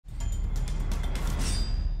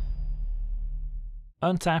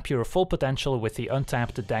Untap your full potential with the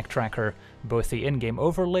Untapped Deck Tracker. Both the in-game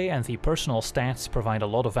overlay and the personal stats provide a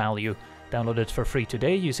lot of value. Download it for free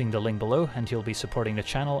today using the link below and you'll be supporting the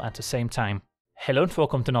channel at the same time. Hello and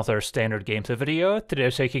welcome to another Standard Games video. Today we're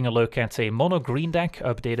taking a look at a mono green deck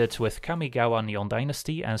updated with Kamigawa Neon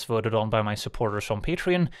Dynasty as voted on by my supporters on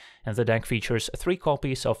Patreon, and the deck features 3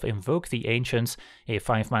 copies of Invoke the Ancients, a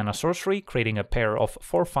 5-mana sorcery creating a pair of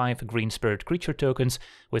 4/5 green spirit creature tokens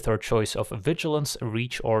with our choice of Vigilance,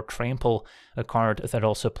 Reach or Trample, a card that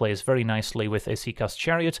also plays very nicely with Esika's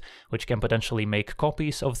Chariot, which can potentially make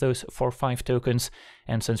copies of those 4/5 tokens,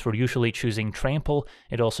 and since we're usually choosing Trample,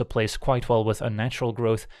 it also plays quite well with Unnatural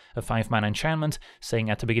Growth, a 5-mana enchantment, saying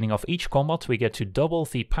at the beginning of each combat we get to double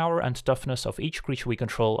the power and toughness of each creature we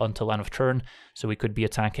control until end of turn, so we could be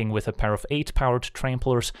attacking with a pair of 8-powered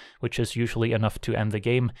Tramplers, which is usually enough to end the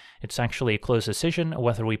game. It's actually a close decision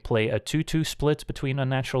whether we play a 2-2 split between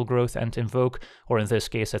Unnatural Growth and Invoke, or in this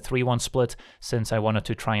case a 3-1 split, since I wanted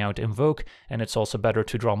to try out Invoke, and it's also better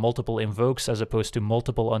to draw multiple Invokes as opposed to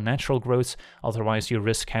multiple Unnatural Growths, otherwise you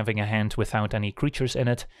risk having a hand without any creatures in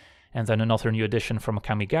it. And then another new addition from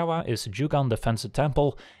Kamigawa is Jugan Defensive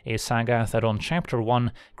Temple, a saga that on Chapter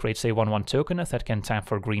 1 creates a 1/1 token that can tap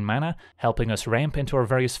for green mana, helping us ramp into our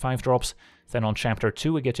various 5-drops. Then on Chapter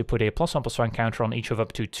 2 we get to put a +1/+1 counter on each of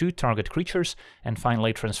up to 2 target creatures, and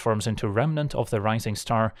finally transforms into Remnant of the Rising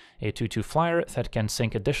Star, a 2/2 flyer that can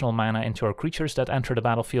sink additional mana into our creatures that enter the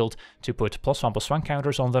battlefield to put +1/+1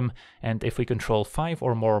 counters on them, and if we control 5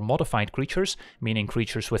 or more modified creatures, meaning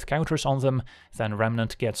creatures with counters on them, then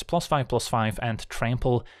Remnant gets +5/+5 and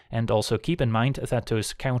Trample, and also keep in mind that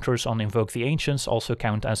those counters on Invoke the Ancients also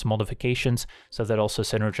count as modifications, so that also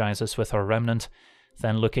synergizes with our Remnant.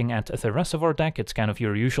 Then looking at the rest of our deck, it's kind of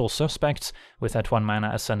your usual suspects, with that 1-mana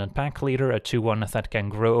Ascendant Pack Leader, a 2/1 that can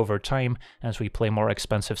grow over time as we play more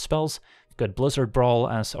expensive spells. We've got Blizzard Brawl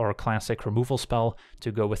as our classic removal spell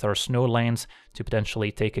to go with our snow lands to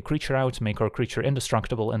potentially take a creature out, make our creature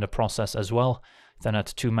indestructible in the process as well. Then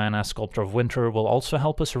at 2-mana Sculptor of Winter will also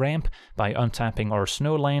help us ramp by untapping our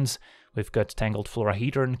snow lands. We've got Tangled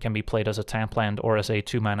Florahedron, can be played as a tap land or as a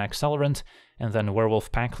 2-mana accelerant, and then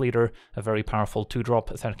Werewolf Pack Leader, a very powerful 2-drop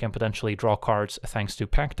that can potentially draw cards thanks to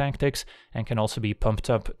pack tactics, and can also be pumped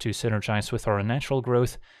up to synergize with our Unnatural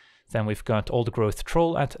Growth. Then we've got Old Growth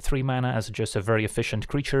Troll at 3 mana as just a very efficient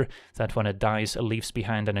creature that when it dies leaves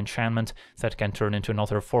behind an enchantment that can turn into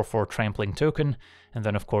another 4/4 trampling token. And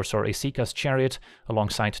then of course our Esika's Chariot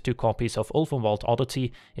alongside 2 copies of Ulvenwald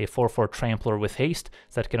Oddity, a 4/4 trampler with haste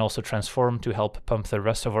that can also transform to help pump the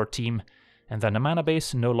rest of our team. And then the mana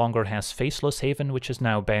base no longer has Faceless Haven, which is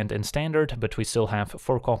now banned in Standard, but we still have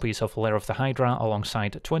 4 copies of Lair of the Hydra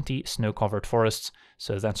alongside 20 Snow-Covered Forests.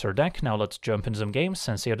 So that's our deck. Now let's jump into some games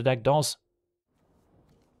and see how the deck does.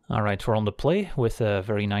 Alright, we're on the play with a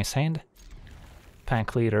very nice hand.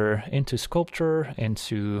 Pack Leader into Sculptor,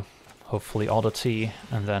 into hopefully Oddity,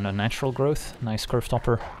 and then Unnatural Growth. Nice Curve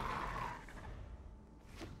Topper.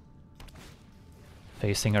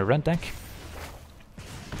 Facing a red deck.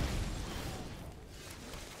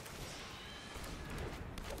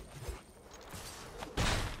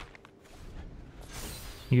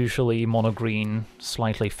 Usually mono-green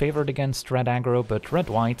slightly favored against red aggro, but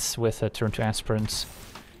red-white with a turn to Aspirants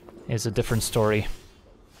is a different story.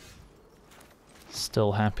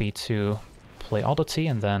 Still happy to play Oddity,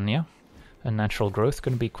 and then, yeah, Unnatural Growth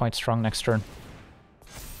gonna be quite strong next turn.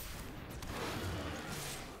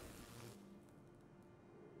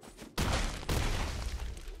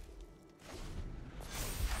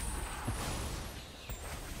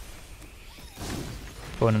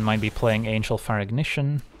 Opponent might be playing Angel Fire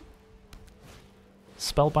Ignition.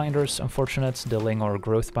 Spellbinders, unfortunate, delaying our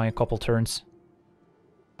growth by a couple turns.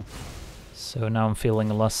 So now I'm feeling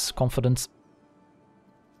less confident.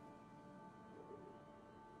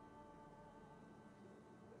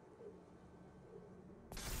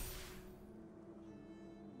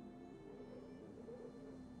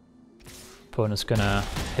 Opponent's gonna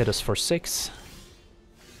hit us for 6.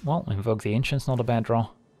 Well, Invoke the Ancient's not a bad draw.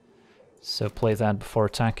 So play that before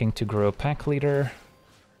attacking to grow Pack Leader.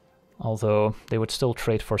 Although they would still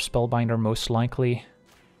trade for Spellbinder most likely.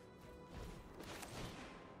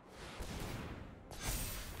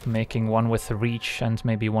 Making one with Reach and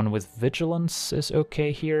maybe one with Vigilance is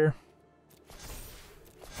okay here.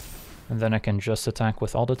 And then I can just attack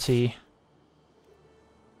with Oddity,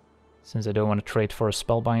 since I don't want to trade for a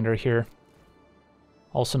Spellbinder here.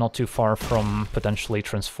 Also not too far from potentially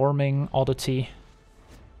transforming Oddity,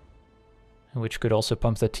 which could also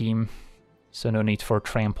pump the team, so no need for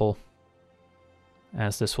Trample,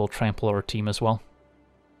 as this will trample our team as well.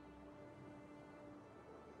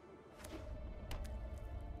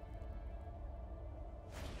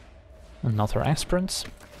 Another Aspirant.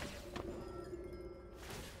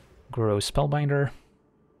 Grow Spellbinder.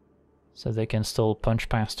 So they can still punch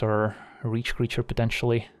past our reach creature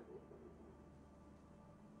potentially.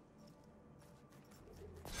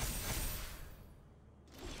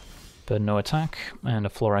 But no attack, and a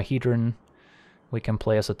Florahedron we can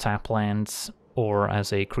play as a tap land or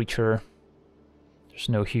as a creature. There's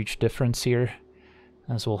no huge difference here,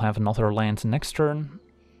 as we'll have another land next turn.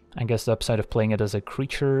 I guess the upside of playing it as a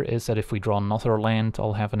creature is that if we draw another land,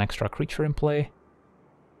 I'll have an extra creature in play,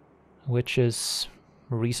 which is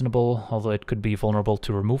reasonable, although it could be vulnerable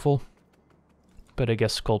to removal. But I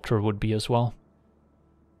guess Sculptor would be as well.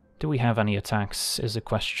 Do we have any attacks is a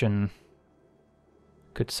question.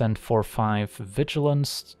 Could send 4/5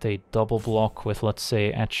 Vigilance. They double block with, let's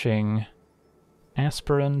say, Etching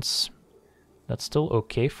Aspirants. That's still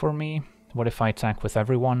okay for me. What if I attack with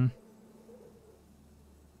everyone?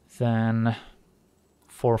 Then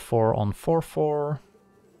 4/4 on 4/4.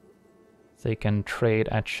 They can trade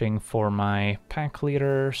Etching for my Pack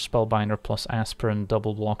Leader. Spellbinder plus Aspirant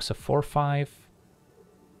double blocks a 4/5.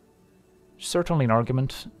 Certainly an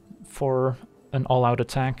argument for an all-out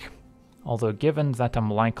attack. Although given that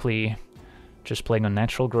I'm likely just playing on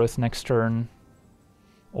Natural Growth next turn,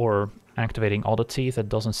 or activating Oddity, that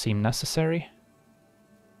doesn't seem necessary.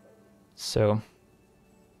 So,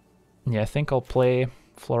 yeah, I think I'll play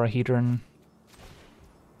Florahedron,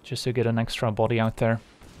 just to get an extra body out there.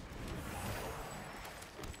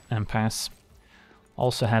 And pass.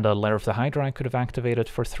 Also had a Lair of the Hydra I could have activated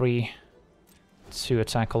for 3 to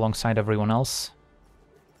attack alongside everyone else.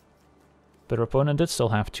 But our opponent did still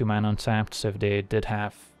have 2 mana untapped, so if they did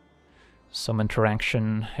have some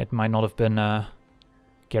interaction, it might not have been a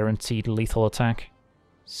guaranteed lethal attack.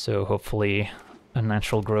 So hopefully a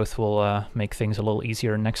Natural Growth will make things a little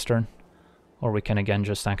easier next turn. Or we can again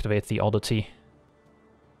just activate the Oddity.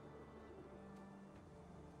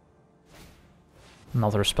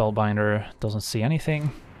 Another Spellbinder doesn't see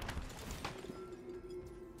anything.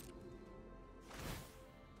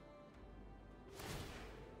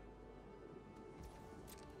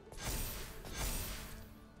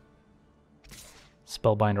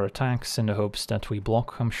 Spellbinder attacks in the hopes that we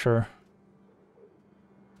block, I'm sure.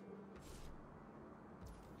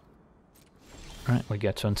 Alright, we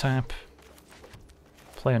get to untap.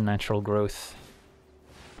 Play a Natural Growth.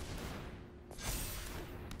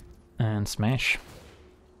 And smash.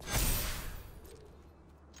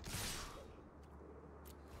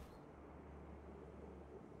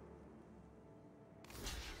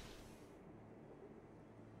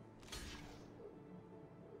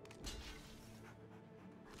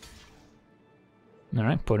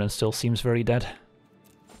 Alright, opponent still seems very dead.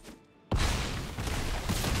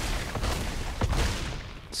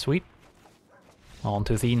 Sweet. On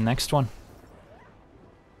to the next one.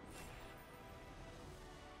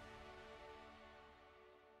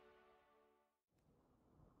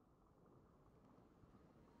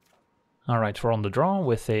 Alright, we're on the draw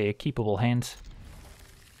with a keepable hand.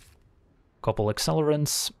 Couple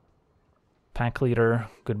accelerants. Pack Leader,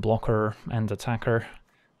 good blocker and attacker.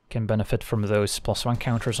 Can benefit from those +1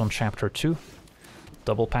 counters on Chapter 2.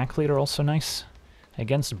 Double Pack Leader also nice.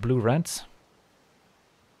 Against blue-red.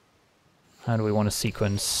 How do we want to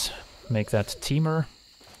sequence? Make that Teamer.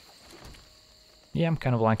 Yeah, I'm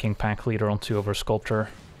kind of liking Pack Leader on 2 over Sculptor.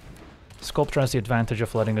 Sculptor has the advantage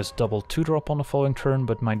of letting us double 2-drop on the following turn,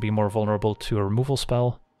 but might be more vulnerable to a removal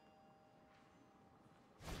spell.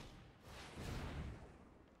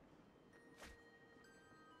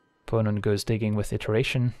 Opponent goes digging with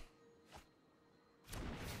Iteration.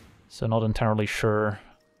 So not entirely sure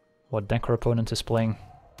what deck our opponent is playing.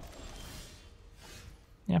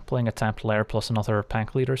 Yeah, playing a tapped Lair plus another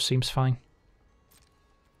Pack Leader seems fine.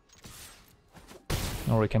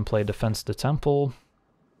 Or we can play Defense the Temple.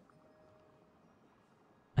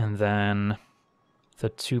 And then the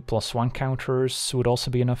 2+1 counters would also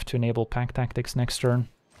be enough to enable Pack Tactics next turn.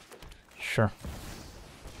 Sure.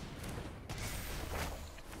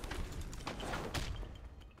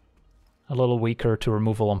 A little weaker to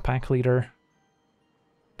removal on Pack Leader,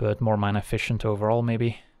 but more mana efficient overall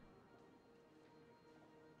maybe.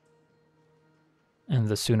 And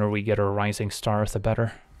the sooner we get our Rising Star, the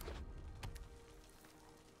better.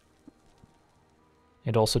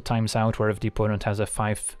 It also times out where if the opponent has a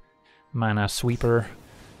 5 mana sweeper,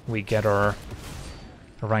 we get our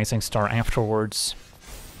Rising Star afterwards,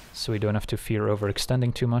 so we don't have to fear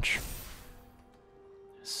overextending too much.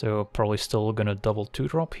 So probably still gonna double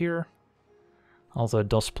 2-drop here. Although it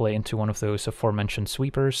does play into one of those aforementioned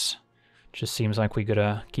sweepers. Just seems like we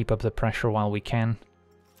gotta keep up the pressure while we can.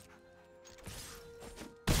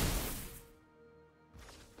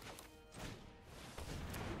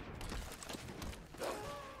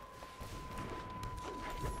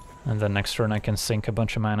 And then next turn I can sink a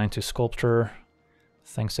bunch of mana into Sculptor,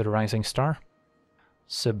 thanks to the Rising Star.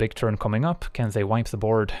 So big turn coming up, can they wipe the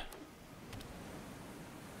board?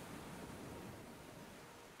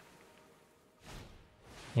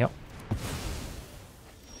 Yep.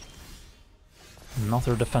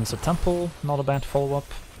 Another Defensive Temple, not a bad follow-up.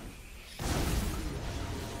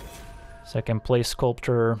 So I can play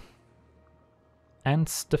Sculptor and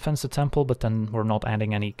Defensive Temple, but then we're not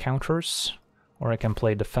adding any counters. Or I can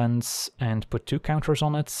play Defense and put 2 counters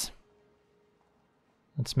on it.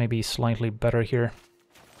 That's maybe slightly better here.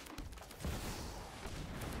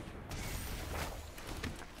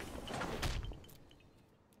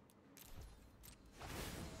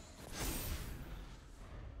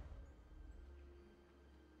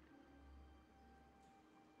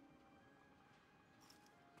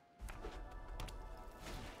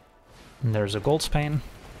 And there's a Goldspan.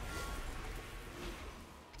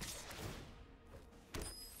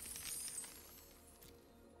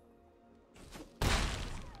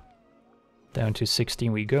 Down to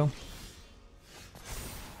 16 we go.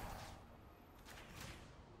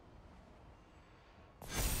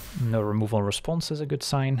 No removal response is a good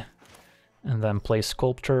sign. And then play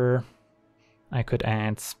Sculptor. I could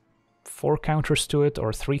add 4 counters to it,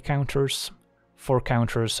 or 3 counters. 4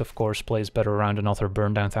 counters, of course, plays better around another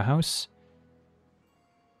Burn Down the House.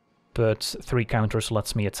 But 3 counters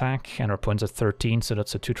lets me attack, and our opponent's at 13, so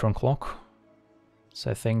that's a 2-turn clock.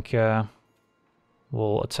 So I think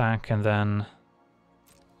we'll attack, and then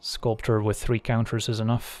Sculptor with 3 counters is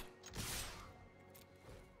enough.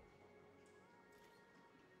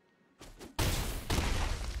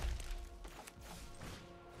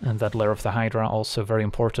 And that Lair of the Hydra also very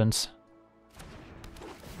important.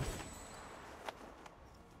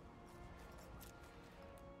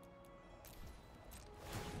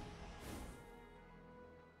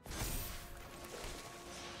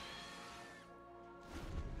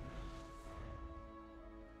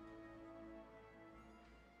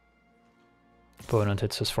 Opponent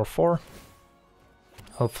hits us for 4.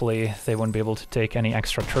 Hopefully they won't be able to take any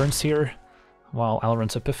extra turns here. While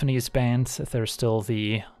Alrund's Epiphany is banned, there's still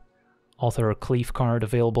the other Cleave card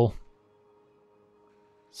available.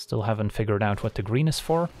 Still haven't figured out what the green is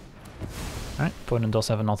for. Alright, opponent does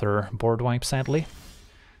have another board wipe, sadly.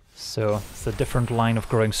 So the different line of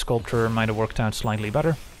growing Sculptor might have worked out slightly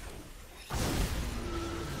better.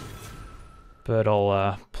 But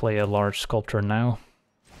I'll play a large Sculptor now.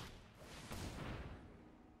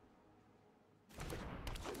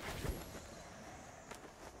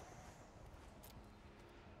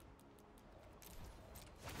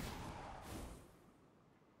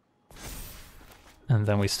 And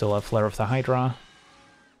then we still have Lair of the Hydra,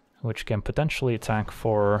 which can potentially attack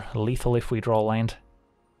for lethal if we draw land.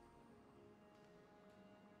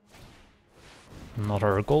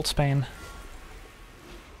 Another Goldspan.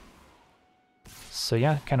 So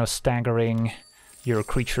yeah, kind of staggering your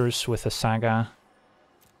creatures with a Saga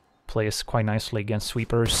plays quite nicely against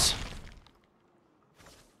sweepers.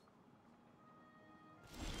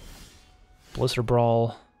 Blizzard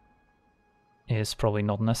Brawl is probably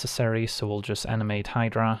not necessary, so we'll just animate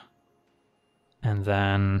Hydra. And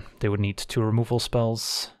then they would need 2 removal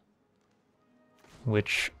spells,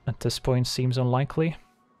 which at this point seems unlikely.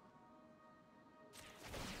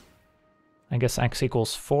 I guess X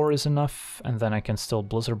equals 4 is enough, and then I can still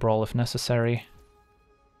Blizzard Brawl if necessary.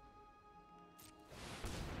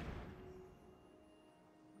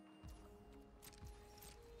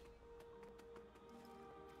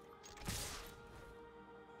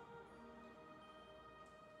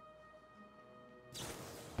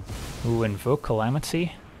 Ooh, Invoke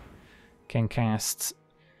Calamity. Can cast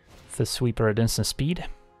the Sweeper at instant speed.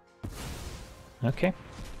 Okay.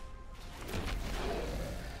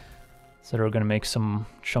 So they're gonna make some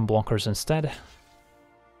chump blockers instead.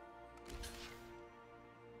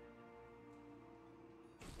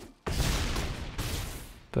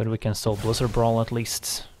 But we can still Blizzard Brawl at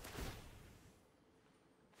least.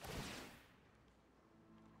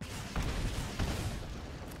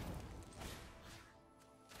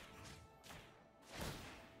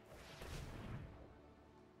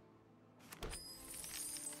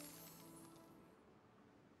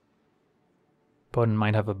 Opponent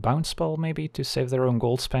might have a bounce spell, maybe, to save their own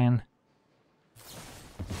Goldspan.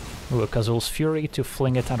 Ooh, a Kazul's Fury to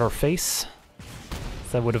fling it at our face.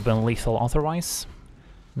 That would have been lethal otherwise.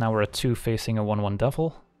 Now we're at 2 facing a 1/1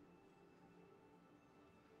 Devil.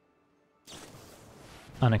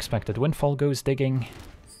 Unexpected Windfall goes digging.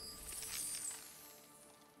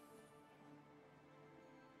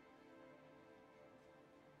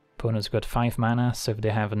 Opponent's got 5 mana, so if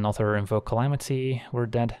they have another Invoke Calamity, we're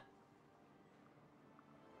dead.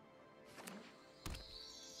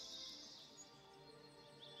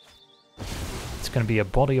 going to be a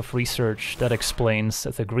body of research that explains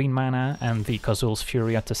the green mana and the Kazul's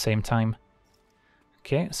Fury at the same time.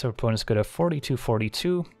 Okay, so opponent's got a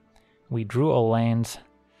 42/42. We drew a land.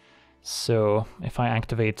 So if I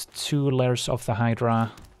activate 2 layers of the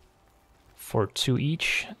Hydra for 2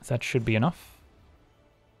 each, that should be enough.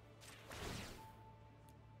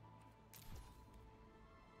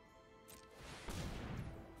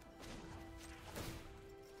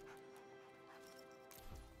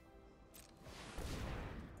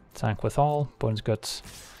 Attack with all. Opponent's got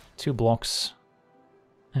 2 blocks,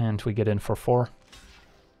 and we get in for 4.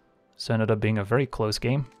 So it ended up being a very close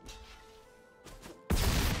game.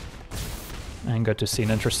 And got to see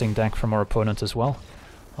an interesting deck from our opponent as well.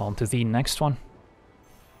 On to the next one.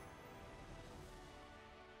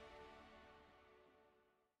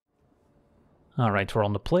 Alright, we're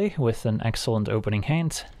on the play with an excellent opening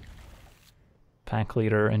hand. Pack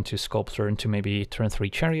Leader into Sculptor into maybe turn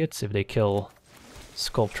 3 Chariots. If they kill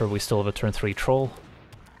Sculptor, we still have a turn 3 Troll.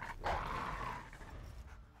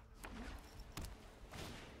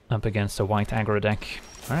 Up against a white aggro deck.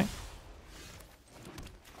 Alright.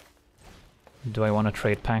 Do I want to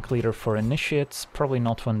trade Pack Leader for Initiates? Probably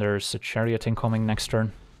not when there's a Chariot incoming next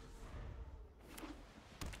turn.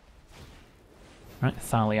 Alright,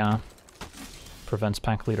 Thalia prevents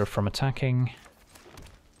Pack Leader from attacking.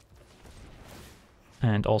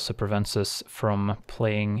 And also prevents us from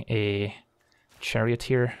playing a Chariot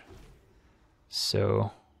here.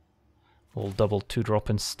 So we'll double 2-drop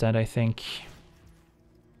instead, I think.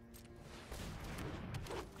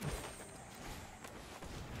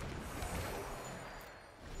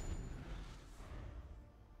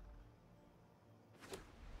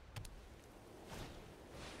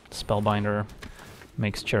 Spellbinder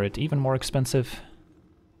makes Chariot even more expensive.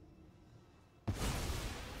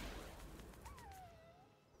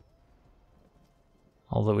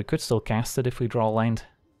 Although we could still cast it if we draw a land.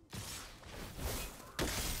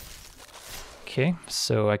 Okay,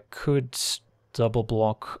 so I could double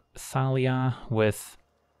block Thalia with...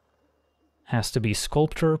 has to be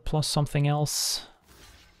Sculptor plus something else.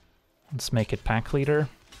 Let's make it Pack Leader.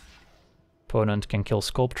 Opponent can kill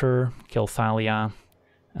Sculptor, kill Thalia,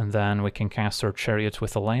 and then we can cast our Chariot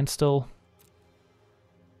with a land still.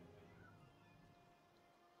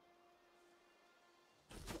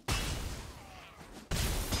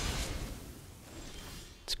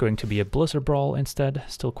 It's going to be a Blizzard Brawl instead,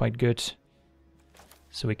 still quite good.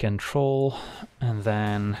 So we can Troll, and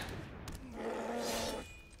then...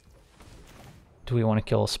 do we want to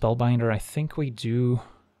kill a Spellbinder? I think we do,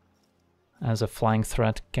 as a flying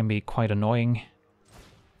threat can be quite annoying.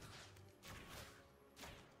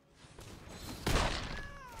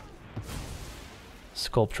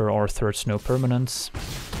 Sculptor or Third Snow Permanence,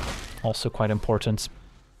 also quite important.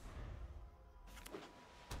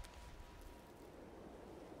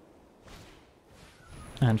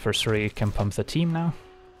 Adversary can pump the team now.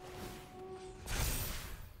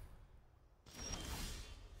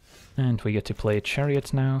 And we get to play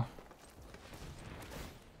Chariot now.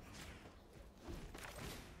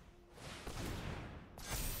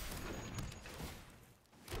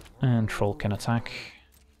 And Troll can attack.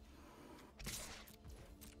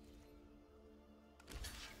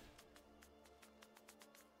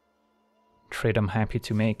 Trade I'm happy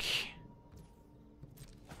to make.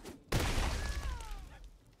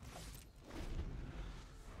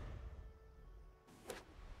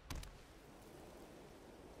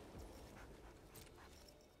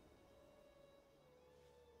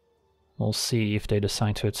 We'll see if they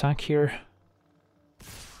decide to attack here.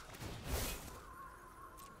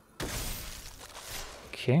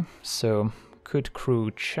 Okay, so could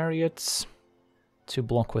crew Chariots to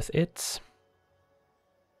block with it.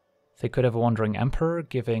 They could have a Wandering Emperor,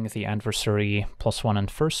 giving the adversary +1 and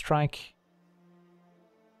first strike.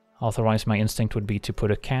 Otherwise my instinct would be to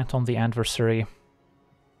put a cat on the adversary.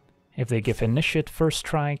 If they give Initiate first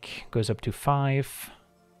strike, goes up to 5.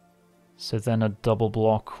 So then a double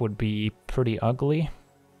block would be pretty ugly.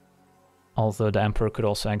 Although the Emperor could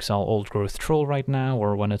also exile Old Growth Troll right now,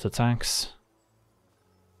 or when it attacks.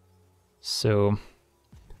 So,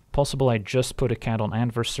 possible I just put a cat on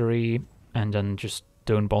adversary, and then just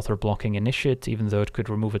don't bother blocking Initiate, even though it could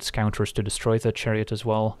remove its counters to destroy the Chariot as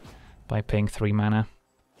well, by paying 3 mana.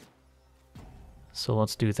 So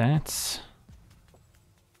let's do that.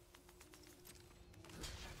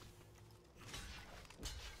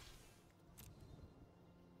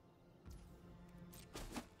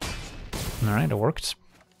 Alright, it worked.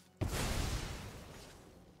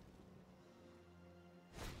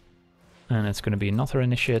 And it's going to be another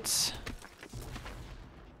Initiate.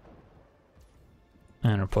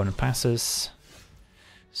 And our opponent passes.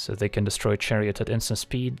 So they can destroy Chariot at instant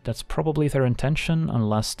speed. That's probably their intention,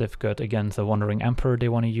 unless they've got, again, the Wandering Emperor they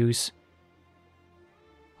want to use.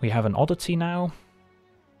 We have an Oddity now.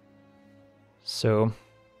 So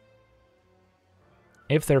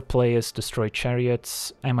if their play is destroy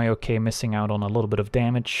Chariots, am I okay missing out on a little bit of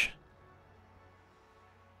damage?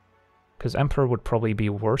 Because Emperor would probably be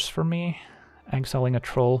worse for me, exiling a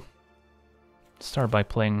Troll. Start by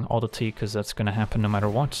playing Oddity, because that's going to happen no matter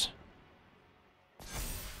what.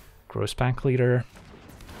 Gross Pack Leader.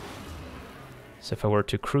 So if I were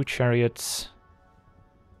to crew Chariots,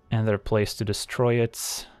 and their place to destroy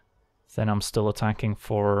it, then I'm still attacking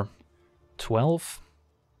for 12.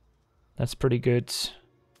 That's pretty good.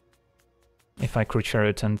 If I crew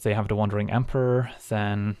Chariot and they have the Wandering Emperor,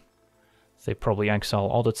 then they probably exile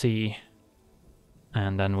Oddity,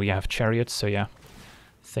 and then we have Chariot, so yeah.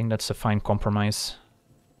 I think that's a fine compromise.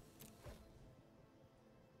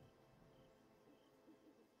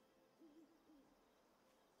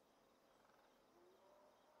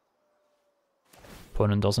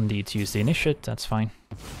 Opponent does indeed use the Initiate, that's fine.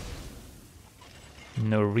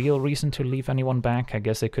 No real reason to leave anyone back. I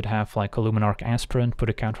guess they could have like a Luminarch Aspirant, put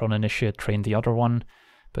a counter on Initiate, train the other one.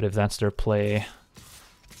 But if that's their play,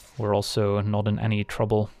 we're also not in any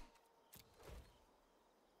trouble.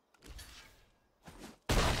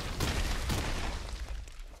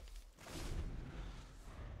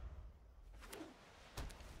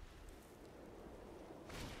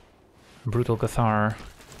 Brutal Cathar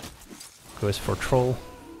goes for Troll.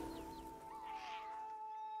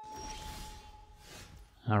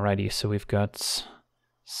 Alrighty, so we've got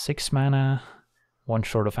 6 mana, 1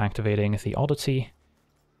 short of activating the Oddity.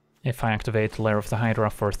 If I activate Lair of the Hydra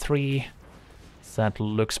for 3, that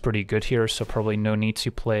looks pretty good here, so probably no need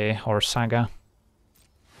to play our Saga.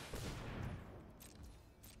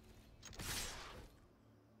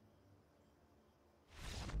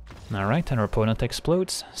 Alright, and our opponent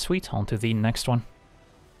explodes. Sweet, on to the next one.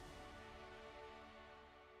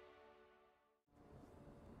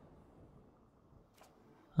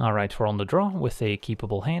 Alright, we're on the draw with a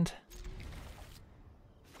keepable hand.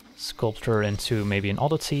 Sculptor into maybe an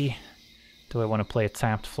Oddity. Do I want to play a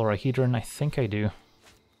tapped Florahedron? I think I do.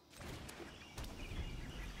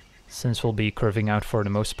 Since we'll be curving out for the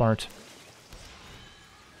most part.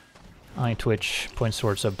 Eye Twitch points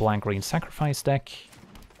towards a black-green sacrifice deck.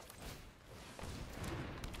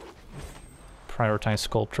 Prioritize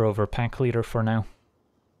Sculptor over Pack Leader for now.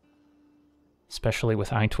 Especially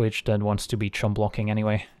with Eye Twitch that wants to be chum blocking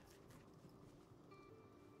anyway.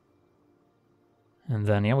 And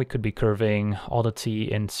then, yeah, we could be curving Oddity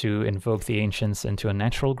into Invoke the Ancients into a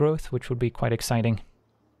Natural Growth, which would be quite exciting.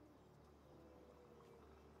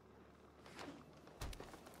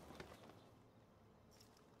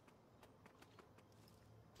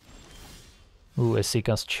 Ooh,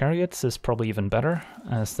 Esika's Chariots is probably even better,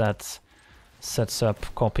 as that sets up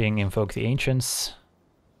copying Invoke the Ancients.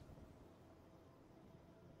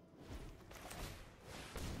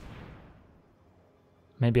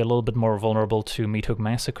 Maybe a little bit more vulnerable to Meathook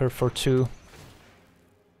Massacre for 2.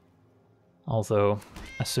 Although,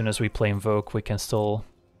 as soon as we play Invoke, we can still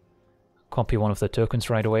copy one of the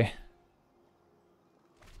tokens right away.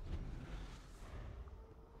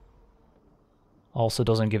 Also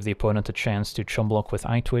doesn't give the opponent a chance to chum block with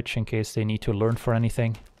Eye Twitch in case they need to learn for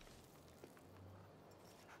anything.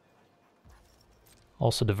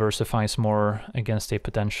 Also diversifies more against a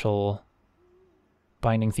potential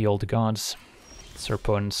Binding the Old Gods. So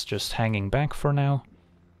opponent's just hanging back for now.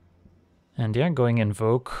 And yeah, going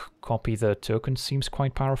Invoke, copy the token seems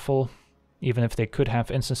quite powerful. Even if they could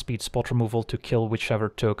have instant speed spot removal to kill whichever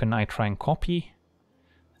token I try and copy.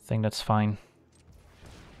 I think that's fine.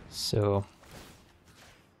 So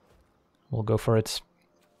we'll go for it.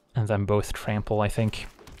 And then both trample, I think.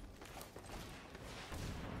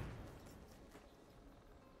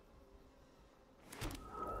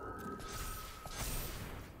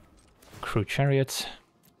 Crew Chariot.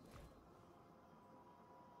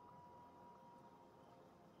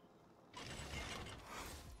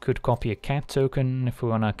 Could copy a cat token if we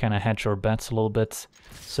want to kind of hedge our bets a little bit,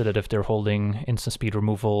 so that if they're holding instant speed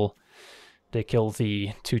removal, they kill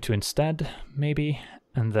the 2/2 instead, maybe,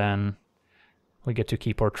 and then we get to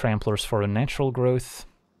keep our Tramplers for a natural growth.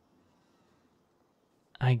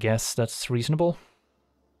 I guess that's reasonable.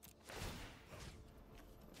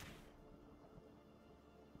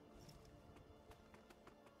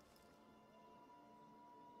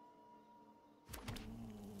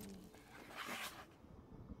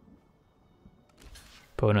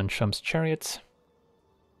 Opponent chumps Chariots.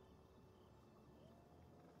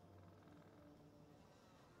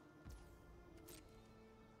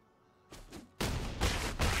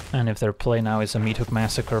 And if their play now is a Mythic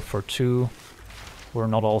Massacre for 2, we're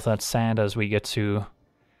not all that sad as we get to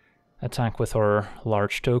attack with our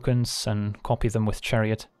large tokens and copy them with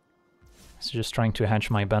Chariot. So just trying to hedge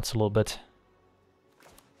my bets a little bit.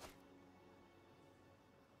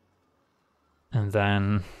 And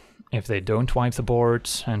then if they don't wipe the board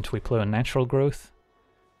and we play a Natural Growth,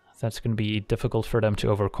 that's going to be difficult for them to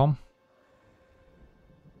overcome.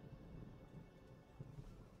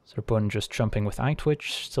 So their opponent just jumping with Eye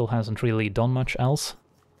Twitch, still hasn't really done much else.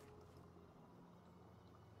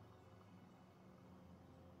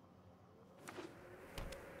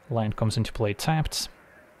 Land comes into play tapped.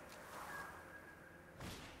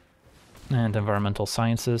 And Environmental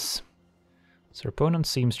Sciences. So their opponent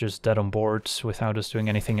seems just dead on board without us doing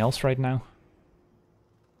anything else right now.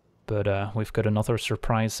 But we've got another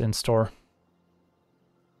surprise in store.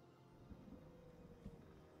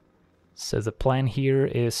 So the plan here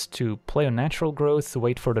is to play a Natural Growth,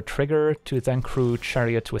 wait for the trigger, to then crew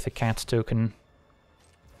Chariot with a cat token.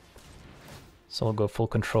 So I'll go full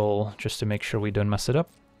control just to make sure we don't mess it up.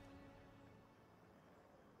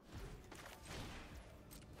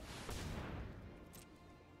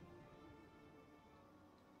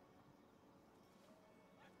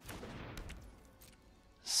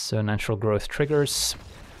 So Natural Growth triggers,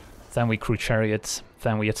 then we crew Chariot,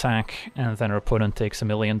 then we attack, and then our opponent takes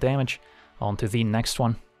 1,000,000 damage. On to the next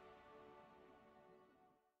one.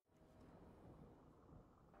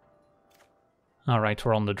 Alright,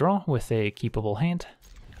 we're on the draw with a keepable hand.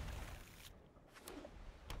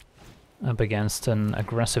 Up against an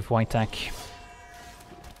aggressive white deck.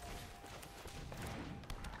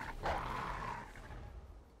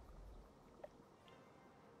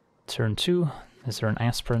 Turn 2. Is there an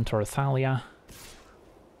Aspirant or a Thalia?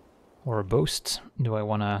 Or a Boast? Do I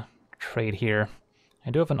want to trade here? I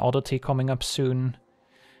do have an Oddity coming up soon,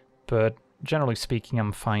 but generally speaking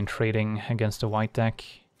I'm fine trading against a white deck,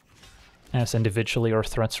 as individually our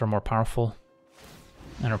threats are more powerful.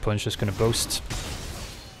 And our opponent's just going to Boast.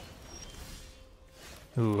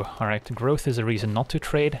 Ooh, alright, Growth is a reason not to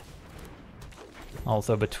trade.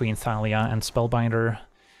 Although between Thalia and Spellbinder,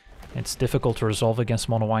 it's difficult to resolve against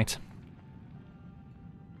mono white.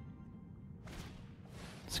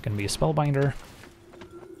 It's going to be a Spellbinder.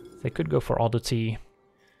 They could go for Oddity,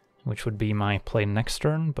 which would be my play next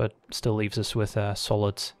turn, but still leaves us with a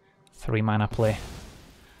solid 3 mana play.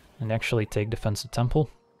 And actually take Defensive Temple.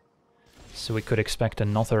 So we could expect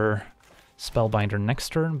another Spellbinder next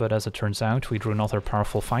turn, but as it turns out, we drew another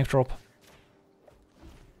powerful 5-drop.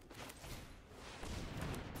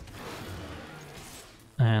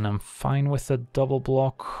 And I'm fine with the double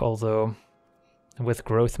block, although with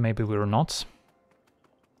Growth maybe we're not.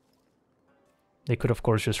 They could of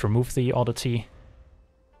course just remove the Oddity,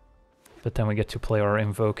 but then we get to play our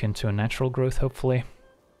Invoke into a Natural Growth, hopefully.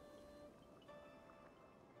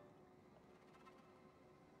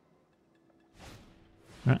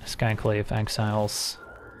 Skyclave exiles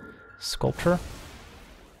Sculptor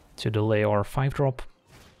to delay our 5-drop.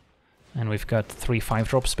 And we've got 3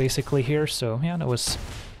 5-drops basically here, so yeah, that was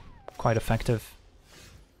quite effective.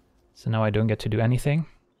 So now I don't get to do anything.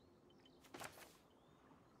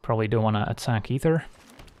 Probably don't want to attack either.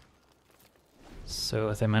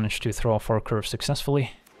 So they managed to throw off our curve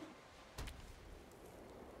successfully.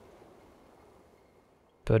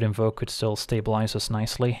 But Invoke could still stabilize us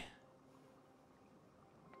nicely.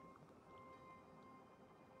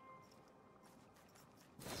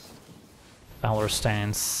 Valor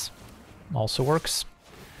Stance also works.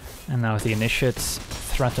 And now the Initiate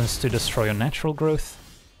threatens to destroy a Natural Growth.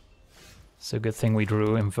 So good thing we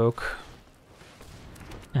drew Invoke.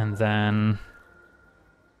 And then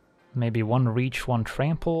maybe 1 Reach, 1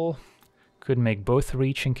 Trample. Could make both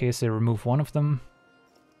Reach in case they remove one of them.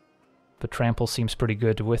 But Trample seems pretty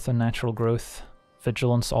good with a Natural Growth.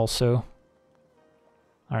 Vigilance also.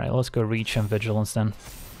 Alright, let's go Reach and Vigilance then.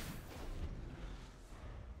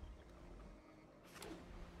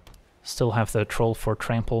 Still have the Troll for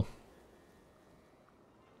Trample.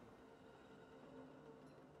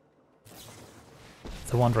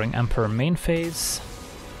 The Wandering Emperor main phase.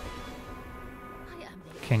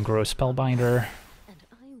 Can grow Spellbinder.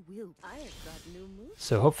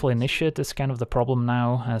 So hopefully Initiate is kind of the problem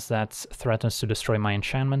now, as that threatens to destroy my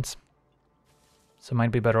enchantment. So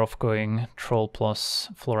might be better off going Troll plus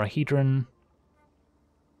Florahedron.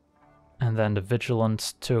 And then the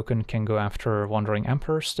Vigilant token can go after Wandering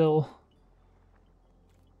Emperor still.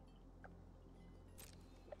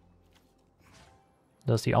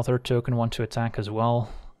 Does the other token want to attack as well?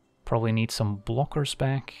 Probably need some blockers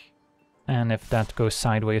back. And if that goes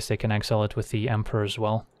sideways, they can exile it with the Emperor as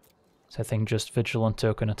well. So I think just Vigilant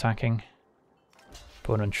token attacking.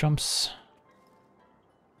 Opponent jumps.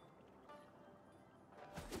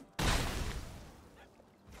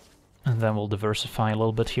 And then we'll diversify a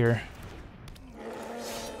little bit here.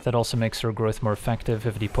 That also makes our growth more effective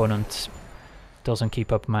if the opponent doesn't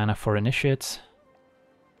keep up mana for initiates.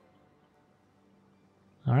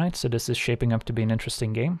 Alright, so this is shaping up to be an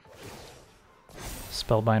interesting game.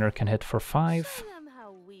 Spellbinder can hit for 5.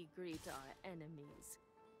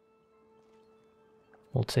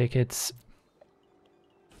 We'll take it.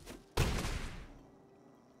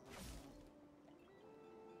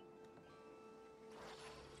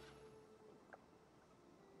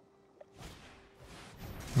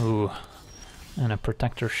 Ooh, and a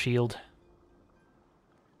Protector Shield.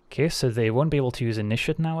 Okay, so they won't be able to use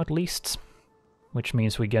Initiate now at least, which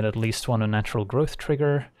means we get at least one Unnatural Growth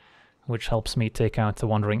trigger, which helps me take out the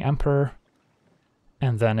Wandering Emperor.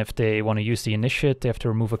 And then if they want to use the Initiate, they have to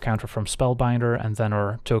remove a counter from Spellbinder, and then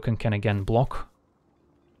our token can again block.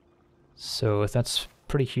 So that's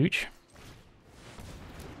pretty huge.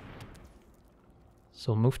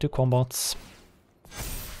 So we'll move to combats.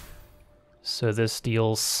 So this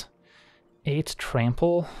deals 8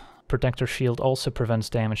 trample. Protector Shield also prevents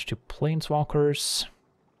damage to Planeswalkers.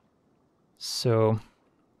 So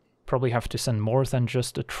probably have to send more than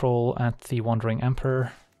just a troll at the Wandering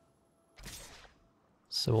Emperor.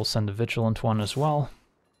 So we'll send a Vigilant one as well.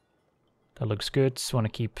 That looks good. So want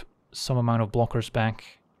to keep some amount of blockers back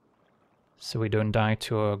so we don't die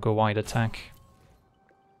to a go wide attack.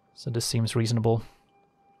 So this seems reasonable.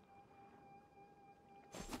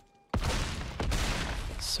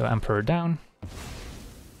 So Emperor down.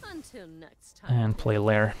 Until next time. And play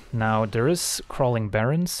Lair. Now there is Crawling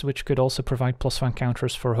Barrens, which could also provide +1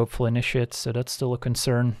 counters for Hopeful Initiates, so that's still a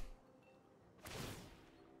concern.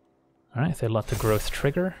 Alright, they let the growth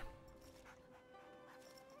trigger.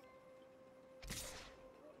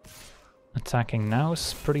 Attacking now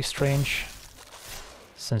is pretty strange,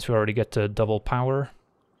 since we already get the double power.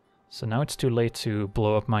 So now it's too late to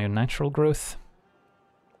blow up my unnatural growth.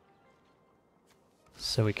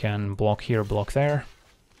 So we can block here, block there.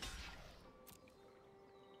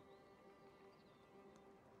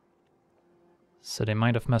 So they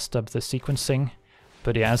might have messed up the sequencing.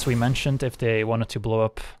 But yeah, as we mentioned, if they wanted to blow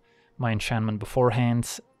up my enchantment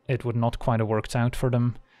beforehand, it would not quite have worked out for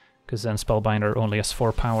them, because then Spellbinder only has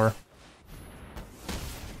 4 power.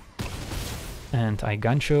 And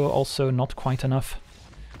Aigancho also not quite enough.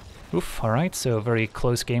 Oof, alright, so a very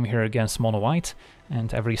close game here against Mono White,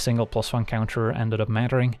 and every single +1 counter ended up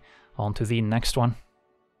mattering. On to the next one.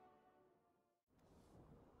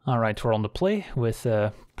 Alright, we're on the play with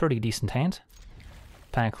a pretty decent hand.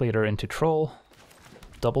 Pack Leader into Troll,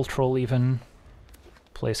 double Troll even,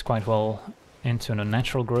 plays quite well into an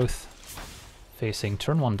unnatural growth, facing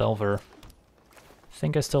turn 1 Delver. I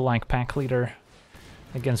think I still like Pack Leader.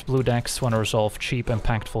 Against blue decks, want to resolve cheap,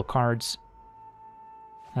 impactful cards,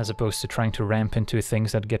 as opposed to trying to ramp into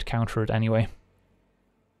things that get countered anyway.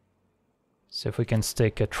 So if we can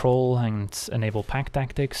stick a Troll and enable Pack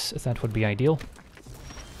Tactics, that would be ideal.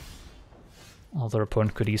 Other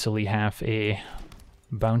opponent could easily have a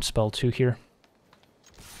bounce spell too here.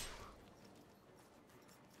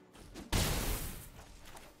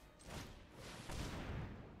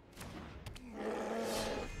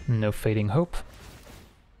 No Fading Hope.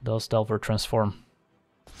 Does Delver transform?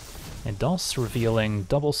 It does, revealing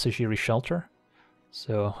double Sejiri Shelter.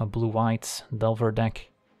 So a blue-white Delver deck.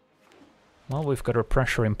 Well, we've got our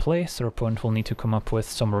pressure in place. Our opponent will need to come up with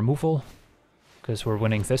some removal, because we're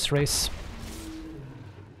winning this race.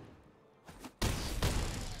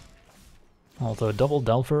 Although double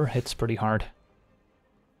Delver hits pretty hard.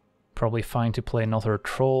 Probably fine to play another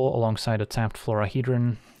Troll alongside a tapped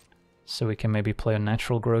Florahedron, so we can maybe play a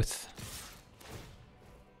Natural Growth.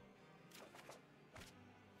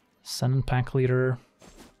 Sun Pack Leader,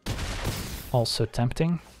 also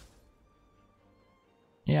tempting.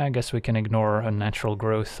 Yeah, I guess we can ignore a Natural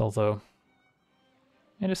Growth, although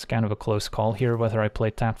it is kind of a close call here whether I play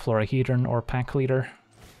tapped Florahedron or Pack Leader.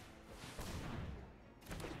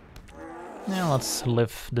 Yeah, let's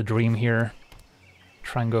live the dream here.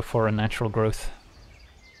 Try and go for a Natural Growth.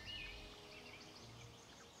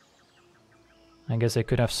 I guess I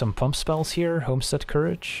could have some pump spells here. Homestead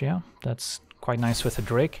Courage, yeah, that's quite nice with a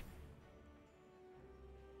Drake.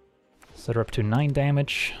 So they're up to 9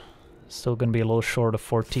 damage. Still gonna be a little short of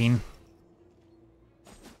 14.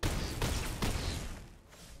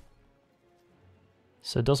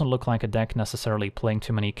 So it doesn't look like a deck necessarily playing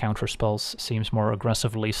too many counter spells. Seems more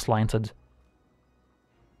aggressively slanted.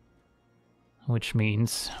 Which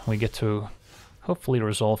means we get to hopefully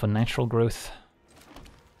resolve a Natural Growth.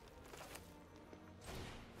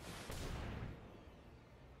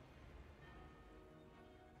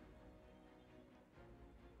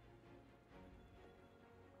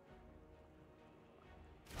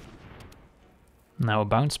 Now a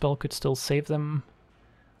bounce spell could still save them.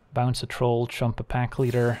 Bounce a troll, chump a pack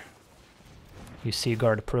leader. You see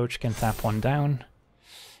guard approach, can tap one down.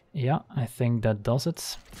 Yeah, I think that does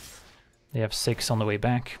it. They have 6 on the way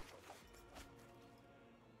back.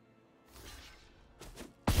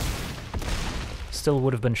 Still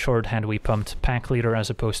would have been short had we pumped pack leader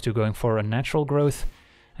as opposed to going for a natural growth.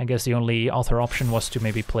 I guess the only other option was to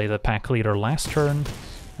maybe play the pack leader last turn,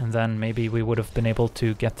 and then maybe we would have been able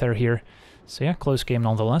to get there here. So yeah, close game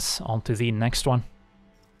nonetheless. On to the next one.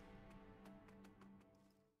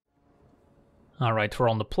 Alright, we're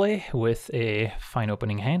on the play with a fine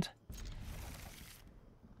opening hand.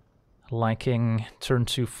 Liking turn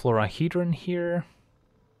 2 Florahedron here.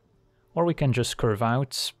 Or we can just curve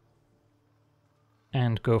out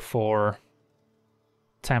and go for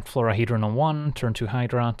tapped Florahedron on 1, turn 2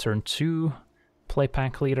 Hydra, turn 2, play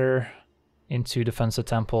pack leader into Defense the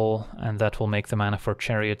Temple, and that will make the mana for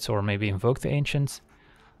Chariot or maybe Invoke the Ancients.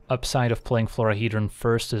 Upside of playing Florahedron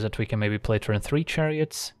first is that we can maybe play turn 3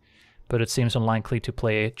 Chariots, but it seems unlikely to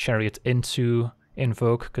play Chariot into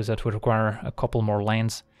Invoke because that would require a couple more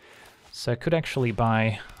lands. So I could actually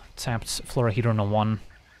buy tapped Florahedron on 1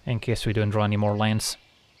 in case we don't draw any more lands.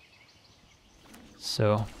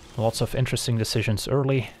 So, lots of interesting decisions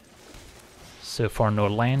early. So far no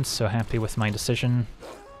lands, so happy with my decision.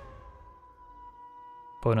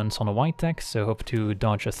 Opponents on a white deck, so hope to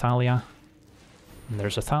dodge a Thalia. And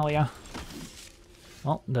there's a Thalia.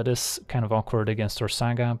 Well, that is kind of awkward against our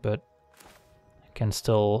Saga, but I can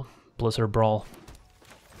still Blizzard Brawl.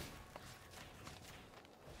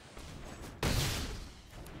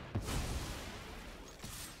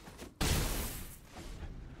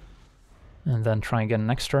 And then try again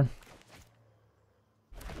next turn.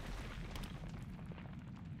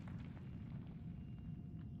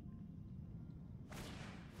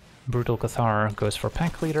 Brutal Cathar goes for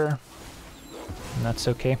pack leader, and that's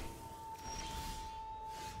okay.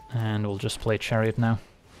 And we'll just play Chariot now.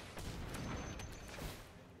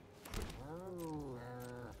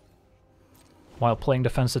 While playing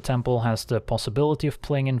Defense the Temple has the possibility of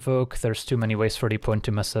playing Invoke, there's too many ways for the opponent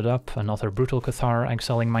to mess it up. Another Brutal Cathar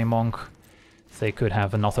exiling my Monk. They could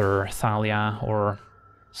have another Thalia or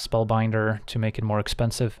Spellbinder to make it more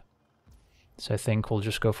expensive. So I think we'll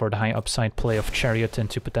just go for the high upside play of Chariot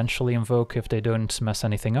into potentially Invoke if they don't mess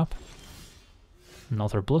anything up.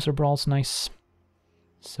 Another Blizzard Brawl's nice.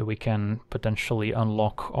 So we can potentially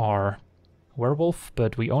unlock our Werewolf,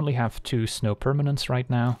 but we only have 2 snow permanents right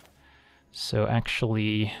now. So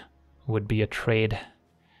actually would be a trade,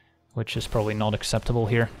 which is probably not acceptable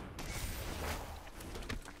here.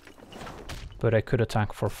 But I could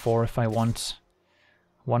attack for 4 if I want.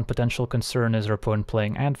 One potential concern is our opponent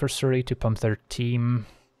playing Adversary to pump their team,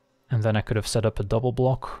 and then I could have set up a double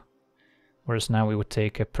block, whereas now we would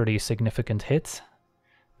take a pretty significant hit.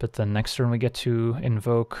 But then next turn we get to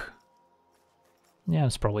Invoke. Yeah,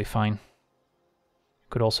 it's probably fine.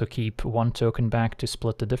 Could also keep 1 token back to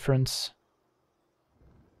split the difference.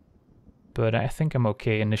 But I think I'm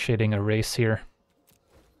okay initiating a race here.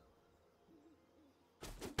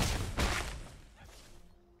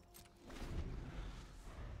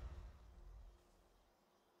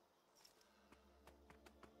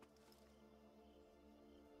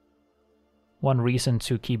 One reason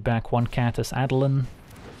to keep back 1 cat is Adeline.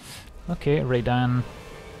 Okay, Raidan,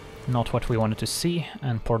 not what we wanted to see,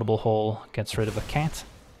 and Portable Hole gets rid of a cat.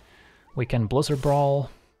 We can Blizzard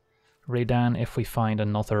Brawl Raidan if we find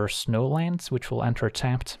another Snowlands, which will enter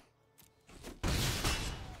tapped.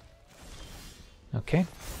 Okay.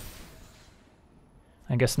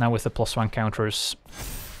 I guess now with the +1 counters,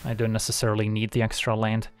 I don't necessarily need the extra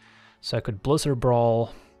land. So I could Blizzard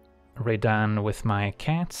Brawl Raidan with my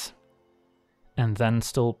cat. And then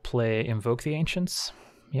still play Invoke the Ancients.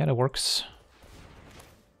 Yeah, that works.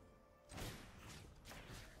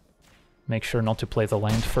 Make sure not to play the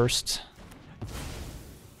land first.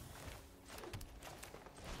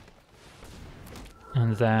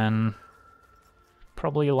 And then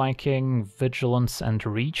probably liking Vigilance and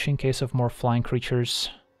Reach in case of more flying creatures.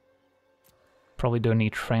 Probably don't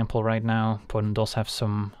need Trample right now. Opponent does have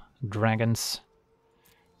some dragons.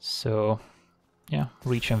 So yeah,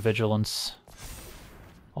 Reach and Vigilance.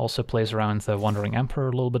 Also plays around the Wandering Emperor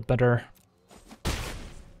a little bit better.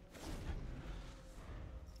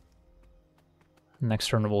 Next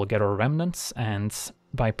turn we'll get our Remnants, and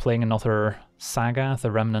by playing another Saga,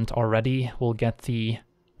 the Remnant already will get the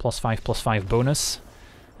 +5/+5 bonus,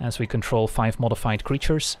 as we control 5 modified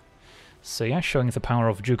creatures. So yeah, showing the power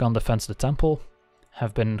of Jugan Defense the Temple.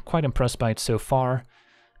 Have been quite impressed by it so far,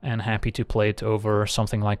 and happy to play it over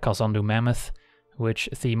something like Kazandu Mammoth, which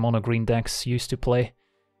the monogreen decks used to play.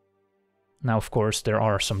 Now, of course, there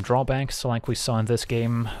are some drawbacks, like we saw in this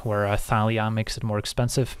game, where Thalia makes it more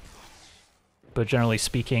expensive. But generally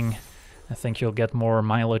speaking, I think you'll get more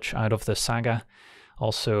mileage out of the Saga.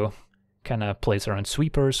 Also, kind of plays around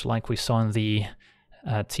sweepers, like we saw in the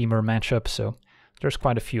Teamer matchup, so there's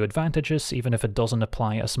quite a few advantages, even if it doesn't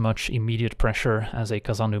apply as much immediate pressure as a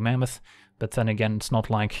Kazandu Mammoth. But then again, it's not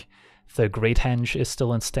like the Great Henge is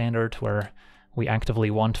still in Standard, where we actively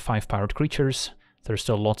want 5-powered creatures. There's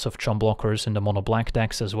still lots of chump blockers in the mono-black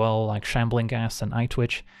decks as well, like Shambling Ghast and Eye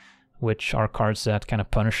Twitch, which are cards that kind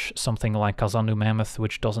of punish something like Kazandu Mammoth,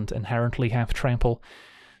 which doesn't inherently have trample.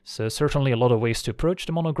 So certainly a lot of ways to approach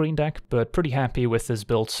the mono-green deck, but pretty happy with this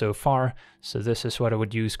build so far. So this is what I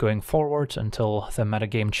would use going forward until the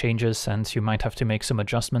metagame changes and you might have to make some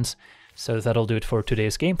adjustments. So that'll do it for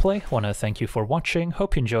today's gameplay. Want to thank you for watching,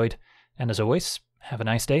 hope you enjoyed, and as always, have a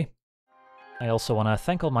nice day. I also want to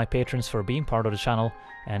thank all my patrons for being part of the channel,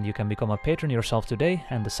 and you can become a patron yourself today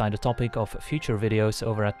and decide the topic of future videos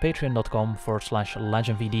over at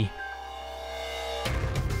patreon.com/LegenVD.